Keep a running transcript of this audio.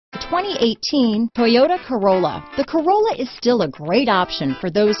2018 Toyota Corolla. The Corolla is still a great option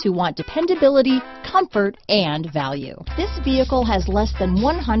for those who want dependability, comfort, and value. This vehicle has less than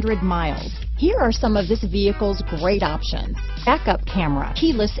 100 miles. Here are some of this vehicle's great options: backup camera,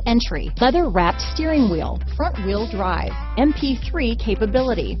 keyless entry, leather-wrapped steering wheel, front-wheel drive, MP3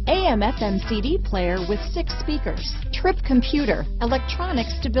 capability, AM/FM CD player with 6 speakers, trip computer, electronic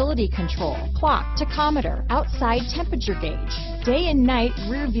stability control, clock, tachometer, outside temperature gauge, day and night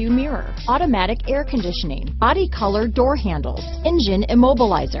rear view mirror, automatic air conditioning, body color door handles, engine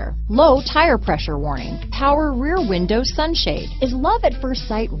immobilizer, low tire pressure warning, power rear window sunshade. Is love at first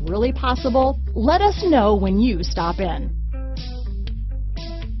sight really possible? Let us know when you stop in.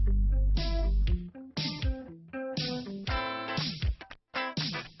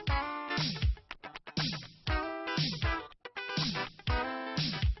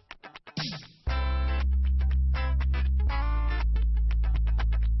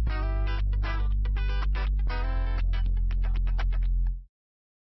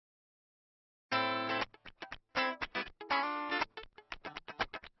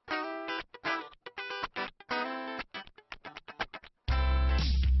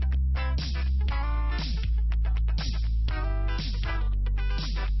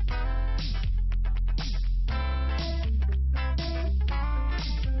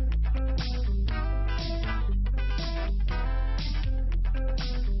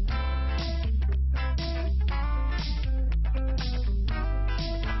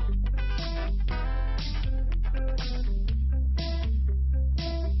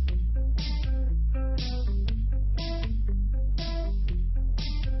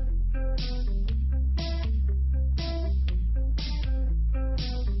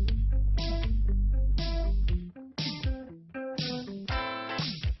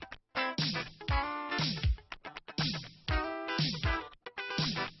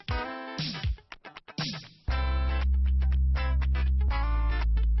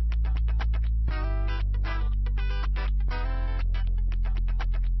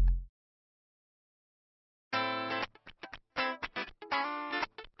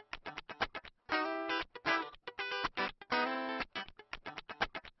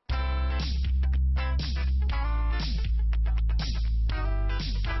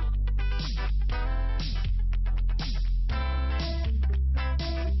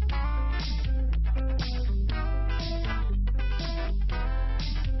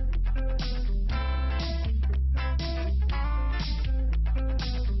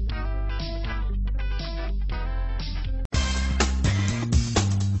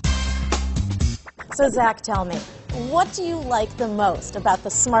 So Zach, tell me, what do you like the most about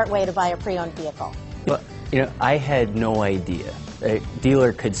the smart way to buy a pre-owned vehicle? Well, I had no idea a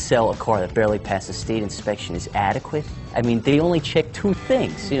dealer could sell a car that barely passed a state inspection is adequate. I mean, they only check 2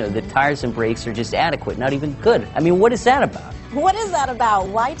 things. The tires and brakes are just adequate, not even good. I mean, what is that about? What is that about?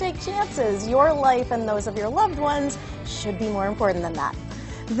 Why take chances? Your life and those of your loved ones should be more important than that.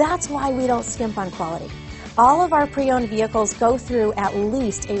 That's why we don't skimp on quality. All of our pre-owned vehicles go through at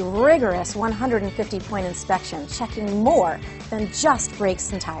least a rigorous 150-point inspection, checking more than just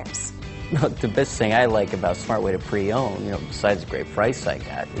brakes and tires. The best thing I like about Smart Way to Pre-Own, besides the great price I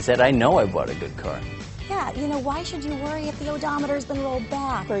got, is that I know I bought a good car. Yeah, why should you worry if the odometer's been rolled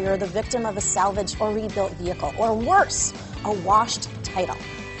back, or you're the victim of a salvaged or rebuilt vehicle, or worse, a washed title?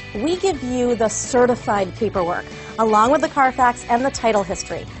 We give you the certified paperwork, along with the Carfax and the title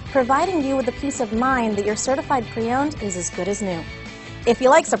history, providing you with the peace of mind that your certified pre-owned is as good as new. If you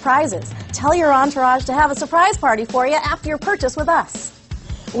like surprises, tell your entourage to have a surprise party for you after your purchase with us.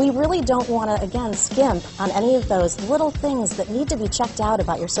 We really don't want to, again, skimp on any of those little things that need to be checked out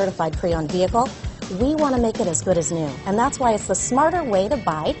about your certified pre-owned vehicle. We want to make it as good as new, and that's why it's the smarter way to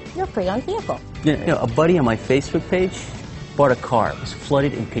buy your pre-owned vehicle. A buddy on my Facebook page bought a car, was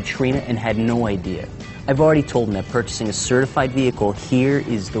flooded in Katrina, and had no idea. I've already told him that purchasing a certified vehicle here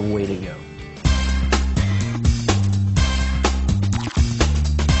is the way to go.